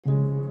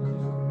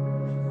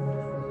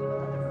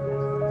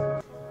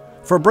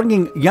For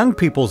bringing young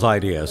people's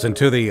ideas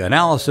into the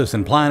analysis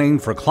and planning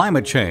for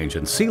climate change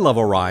and sea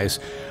level rise,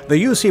 the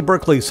UC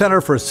Berkeley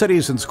Center for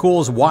Cities and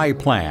Schools Y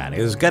Plan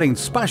is getting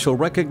special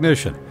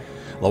recognition.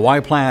 The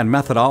Y Plan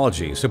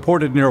methodology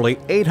supported nearly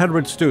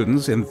 800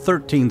 students in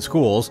 13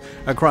 schools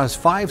across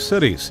 5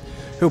 cities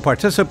who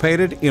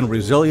participated in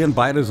Resilient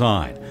by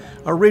Design,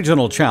 a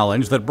regional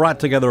challenge that brought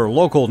together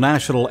local,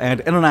 national,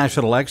 and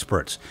international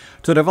experts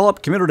to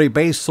develop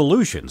community-based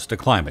solutions to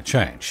climate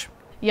change.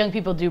 Young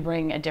people do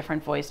bring a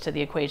different voice to the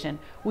equation.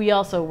 We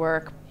also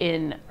work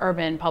in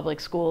urban public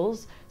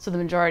schools, so the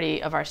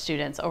majority of our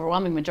students,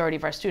 overwhelming majority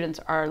of our students,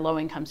 are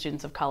low-income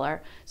students of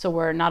color. So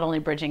we're not only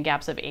bridging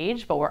gaps of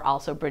age, but we're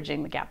also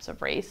bridging the gaps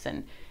of race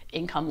and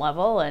income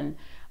level and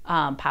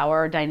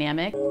power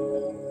dynamic.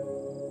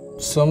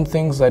 Some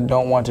things I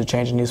don't want to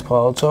change in East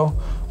Palo Alto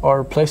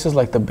are places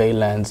like the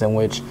Baylands, in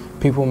which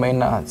people may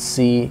not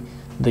see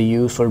the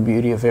use or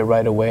beauty of it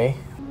right away.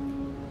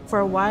 For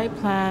a Y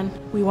Plan,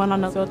 we went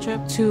on a field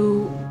trip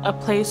to a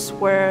place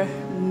where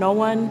no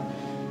one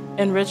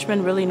in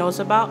Richmond really knows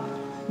about,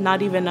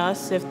 not even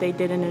us if they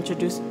didn't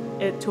introduce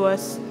it to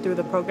us through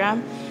the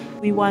program.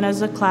 We went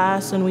as a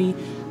class and we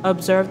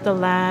observed the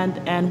land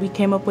and we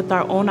came up with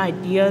our own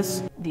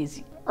ideas.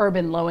 These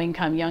urban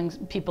low-income young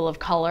people of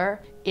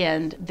color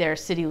and their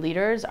city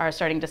leaders are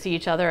starting to see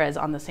each other as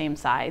on the same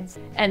sides.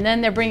 And then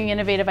they're bringing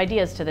innovative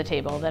ideas to the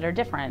table that are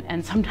different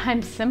and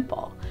sometimes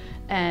simple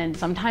and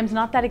sometimes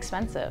not that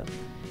expensive,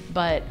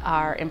 but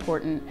are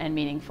important and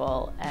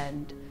meaningful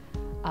and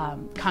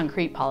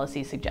concrete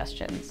policy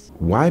suggestions.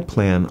 Y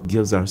Plan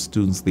gives our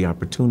students the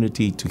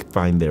opportunity to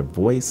find their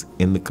voice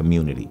in the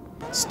community.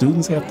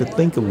 Students have to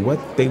think of what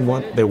they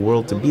want their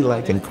world to be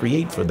like and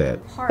create for that.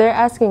 They're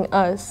asking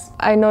us.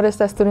 I noticed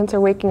that students are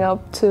waking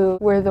up to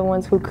we're the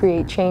ones who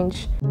create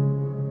change.